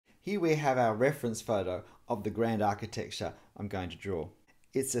Here we have our reference photo of the grand architecture I'm going to draw.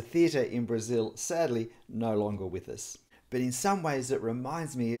 It's a theatre in Brazil, sadly no longer with us. But in some ways it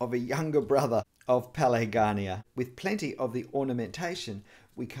reminds me of a younger brother of Pelagonia, with plenty of the ornamentation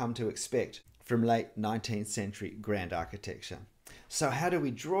we come to expect from late 19th century grand architecture. So how do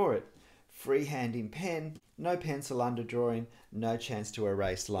we draw it? Freehand in pen, no pencil underdrawing, no chance to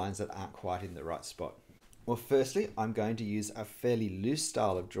erase lines that aren't quite in the right spot. Well, firstly, I'm going to use a fairly loose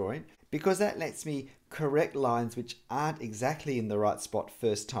style of drawing because that lets me correct lines which aren't exactly in the right spot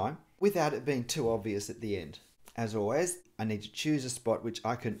first time without it being too obvious at the end. As always, I need to choose a spot which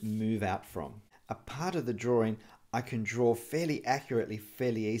I can move out from. A part of the drawing I can draw fairly accurately,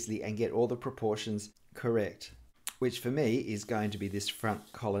 fairly easily, and get all the proportions correct, which for me is going to be this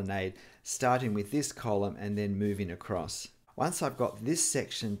front colonnade, starting with this column and then moving across. Once I've got this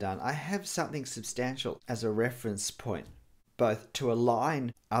section done, I have something substantial as a reference point, both to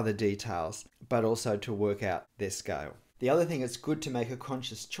align other details, but also to work out their scale. The other thing it's good to make a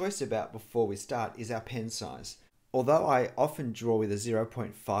conscious choice about before we start is our pen size. Although I often draw with a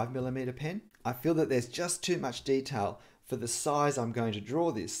 0.5mm pen, I feel that there's just too much detail for the size I'm going to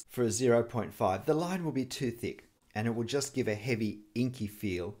draw this for a 0.5. The line will be too thick and it will just give a heavy, inky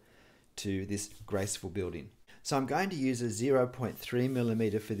feel to this graceful building. So I'm going to use a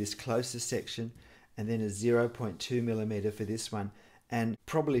 0.3mm for this closest section, and then a 0.2mm for this one, and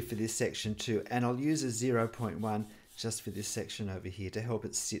probably for this section too. And I'll use a 0.1 just for this section over here to help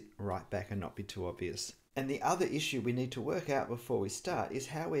it sit right back and not be too obvious. And the other issue we need to work out before we start is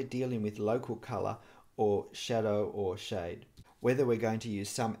how we're dealing with local color or shadow or shade. Whether we're going to use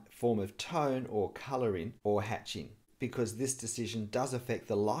some form of tone or coloring or hatching, because this decision does affect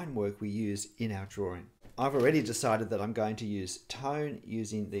the line work we use in our drawing. I've already decided that I'm going to use tone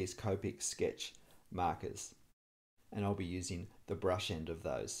using these Copic sketch markers, and I'll be using the brush end of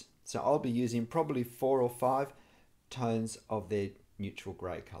those. So I'll be using probably 4 or 5 tones of their neutral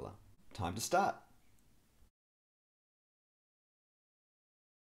grey colour. Time to start.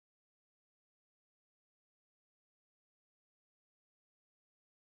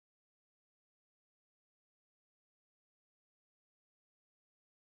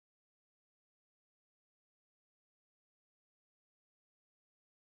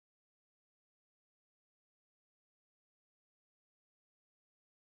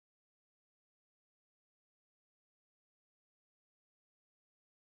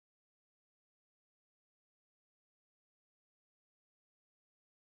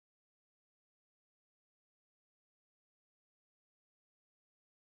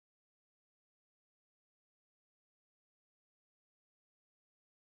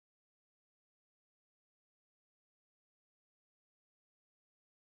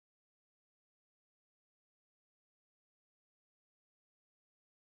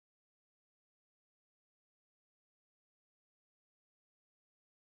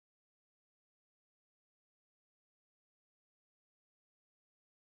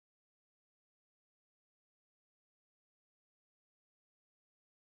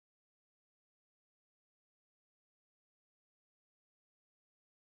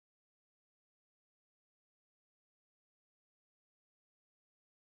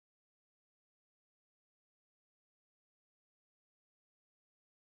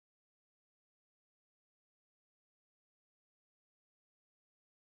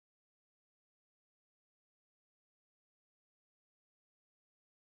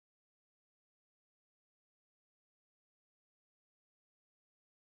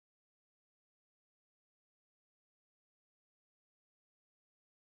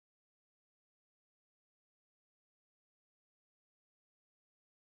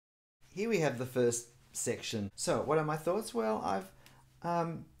 Here we have the first section. So what are my thoughts? Well,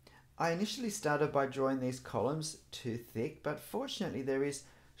 I initially started by drawing these columns too thick, but fortunately there is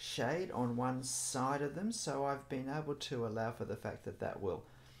shade on one side of them, so I've been able to allow for the fact that that will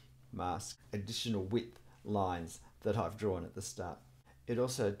mask additional width lines that I've drawn at the start. It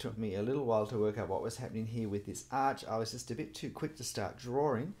also took me a little while to work out what was happening here with this arch. I was just a bit too quick to start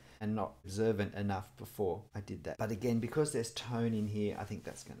drawing and not observant enough before I did that. But again, because there's tone in here, I think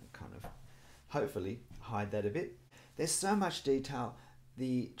that's going to kind of hopefully hide that a bit. There's so much detail.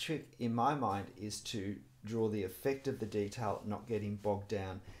 The trick in my mind is to draw the effect of the detail, not getting bogged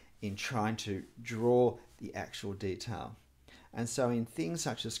down in trying to draw the actual detail. And so in things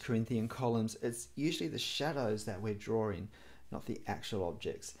such as Corinthian columns, it's usually the shadows that we're drawing, not the actual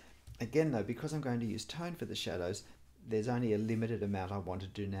objects. Again though, because I'm going to use tone for the shadows, there's only a limited amount I want to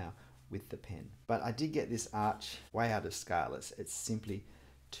do now with the pen. But I did get this arch way out of scale. It's simply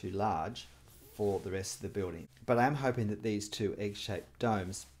too large for the rest of the building. But I am hoping that these two egg-shaped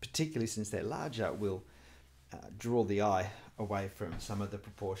domes, particularly since they're larger, will draw the eye away from some of the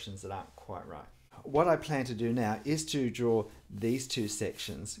proportions that aren't quite right. What I plan to do now is to draw these two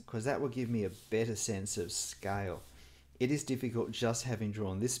sections, because that will give me a better sense of scale. It is difficult just having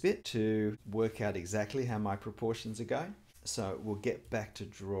drawn this bit to work out exactly how my proportions are going. So we'll get back to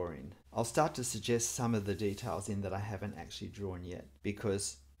drawing. I'll start to suggest some of the details in that I haven't actually drawn yet,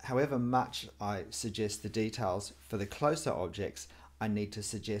 because however much I suggest the details for the closer objects, I need to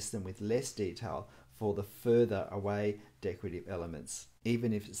suggest them with less detail for the further away decorative elements,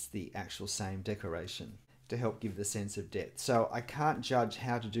 even if it's the actual same decoration, to help give the sense of depth. So I can't judge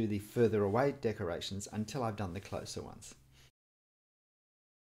how to do the further away decorations until I've done the closer ones.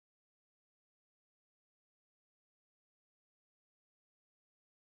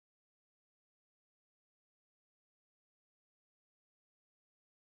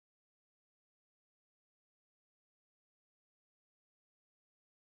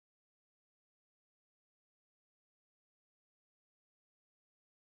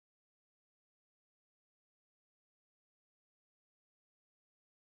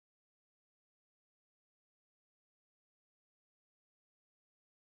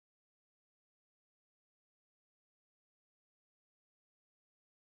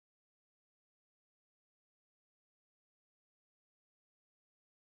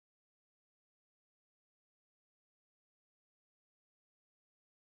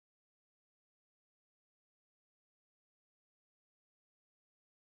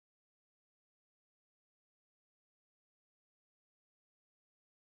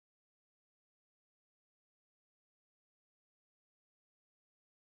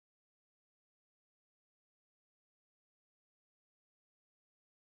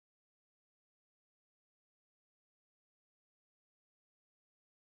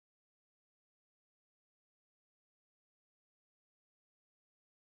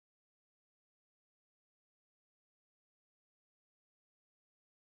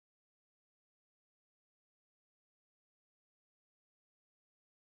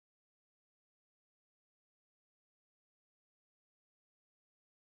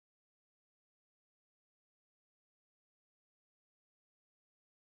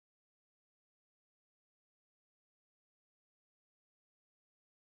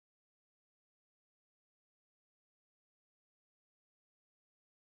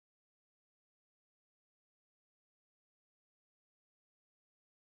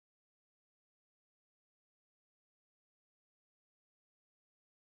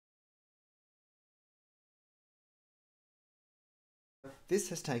 This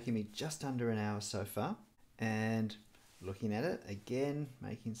has taken me just under an hour so far, and looking at it again,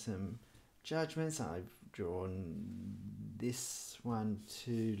 making some judgments. I've drawn this one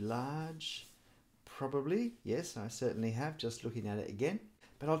too large, probably. Yes, I certainly have, just looking at it again.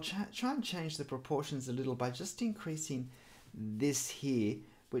 But I'll try and change the proportions a little by just increasing this here,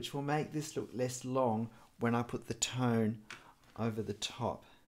 which will make this look less long when I put the tone over the top.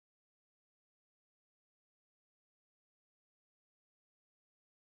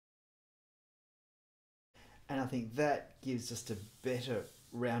 And I think that gives just a better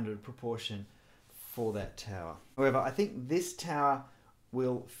rounded proportion for that tower. However, I think this tower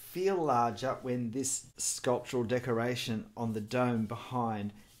will feel larger when this sculptural decoration on the dome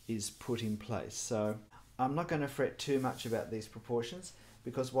behind is put in place. So I'm not going to fret too much about these proportions,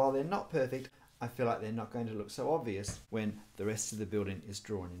 because while they're not perfect, I feel like they're not going to look so obvious when the rest of the building is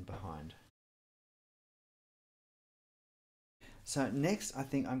drawn in behind. So next, I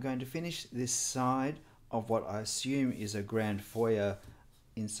think I'm going to finish this side of what I assume is a grand foyer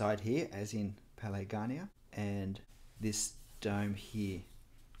inside here, as in Palais Garnier, and this dome here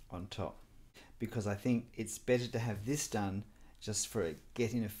on top, because I think it's better to have this done just for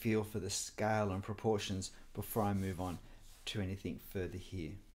getting a feel for the scale and proportions before I move on to anything further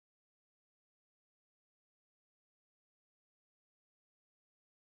here.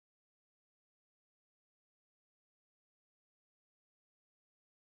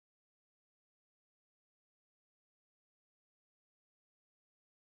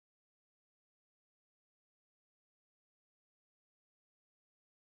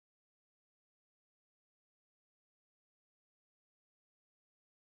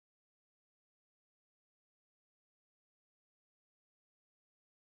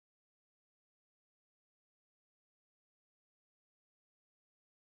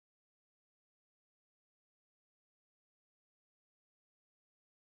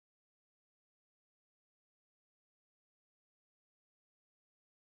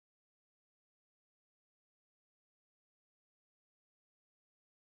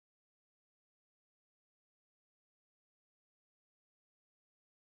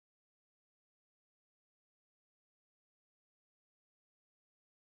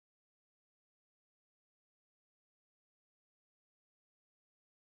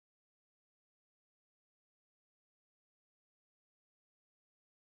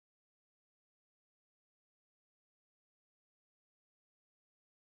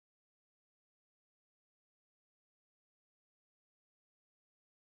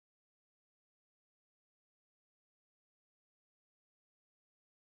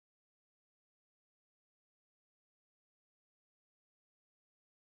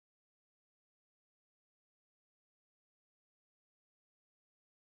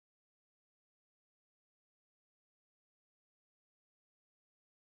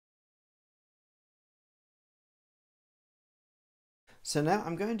 So now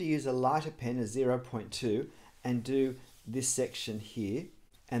I'm going to use a lighter pen, a 0.2, and do this section here.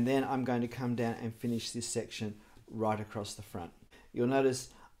 And then I'm going to come down and finish this section right across the front. You'll notice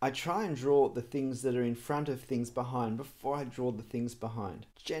I try and draw the things that are in front of things behind before I draw the things behind.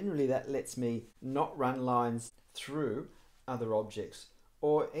 Generally that lets me not run lines through other objects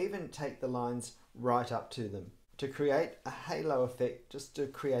or even take the lines right up to them to create a halo effect, just to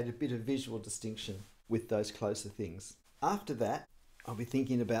create a bit of visual distinction with those closer things. After that, I'll be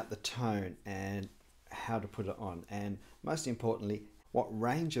thinking about the tone and how to put it on, and most importantly, what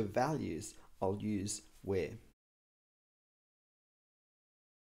range of values I'll use where.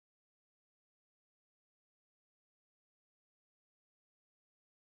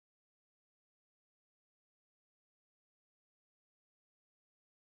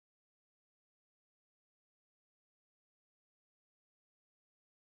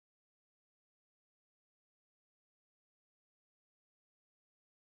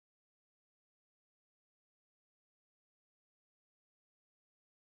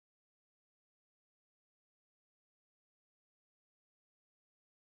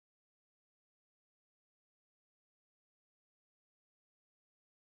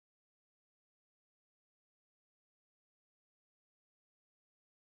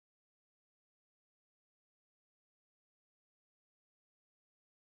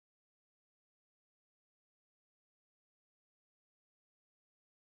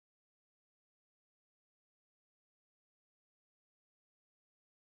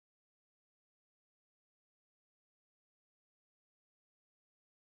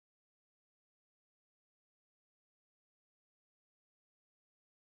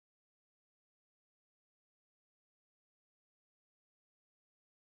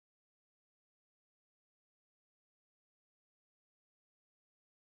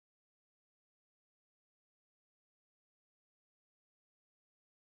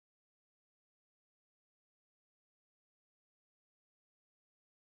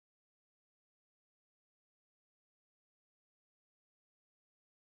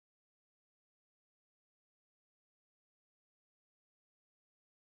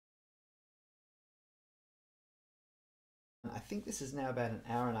 I think this is now about an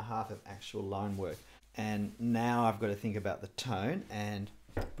hour and a half of actual line work, and now I've got to think about the tone, and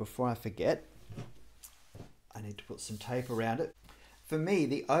before I forget, I need to put some tape around it. For me,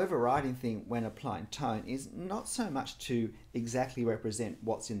 the overriding thing when applying tone is not so much to exactly represent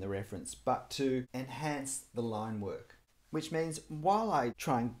what's in the reference, but to enhance the line work. Which means while I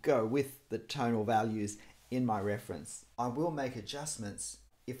try and go with the tonal values in my reference, I will make adjustments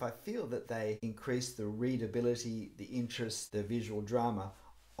if I feel that they increase the readability, the interest, the visual drama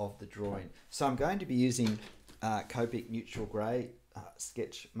of the drawing. So I'm going to be using Copic neutral grey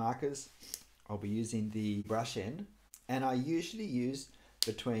sketch markers. I'll be using the brush end, and I usually use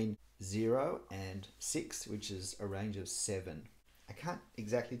between 0 and 6, which is a range of 7. I can't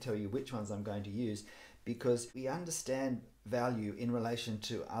exactly tell you which ones I'm going to use because we understand value in relation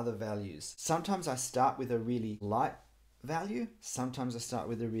to other values. Sometimes I start with a really light value, sometimes I start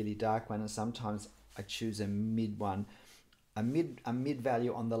with a really dark one, and sometimes I choose a mid one, a mid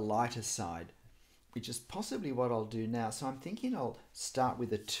value on the lighter side, which is possibly what I'll do now. So I'm thinking I'll start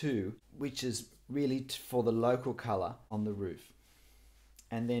with a 2, which is really for the local color on the roof.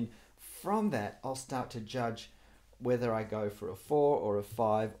 And then from that, I'll start to judge whether I go for a 4 or a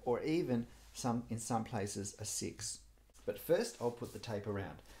 5, or even in some places a 6. But first I'll put the tape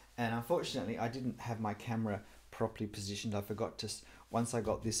around. And unfortunately I didn't have my camera properly positioned. I forgot to, once I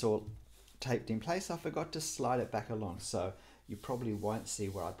got this all taped in place, I forgot to slide it back along. So you probably won't see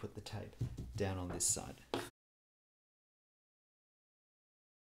where I put the tape down on this side.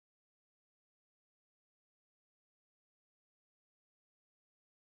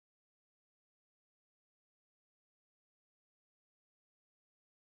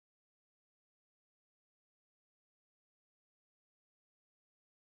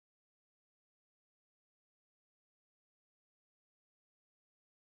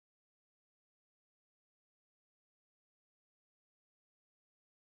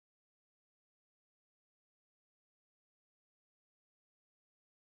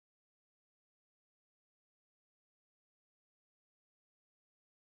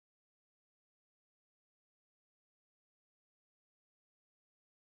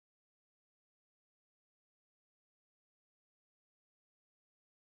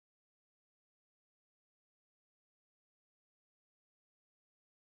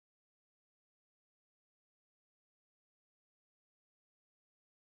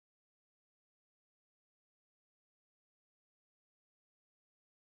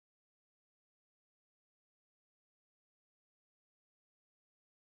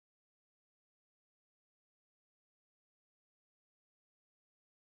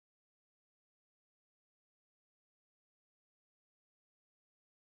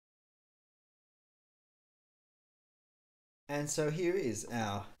 And so here is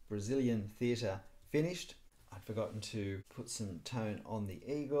our Brazilian theatre finished. I'd forgotten to put some tone on the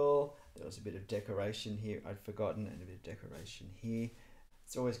eagle. There was a bit of decoration here I'd forgotten, and a bit of decoration here.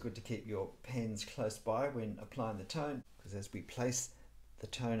 It's always good to keep your pens close by when applying the tone, because as we place the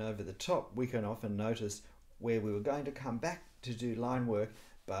tone over the top, we can often notice where we were going to come back to do line work,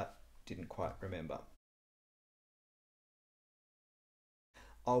 but didn't quite remember.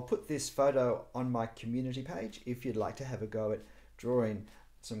 I'll put this photo on my community page if you'd like to have a go at drawing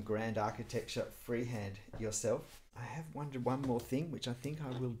some grand architecture freehand yourself. I have wondered one more thing, which I think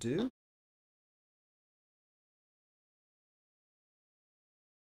I will do.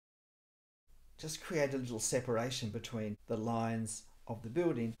 Just create a little separation between the lines of the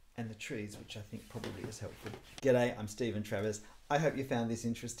building and the trees, which I think probably is helpful. G'day, I'm Stephen Travers. I hope you found this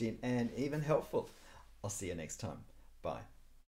interesting and even helpful. I'll see you next time. Bye.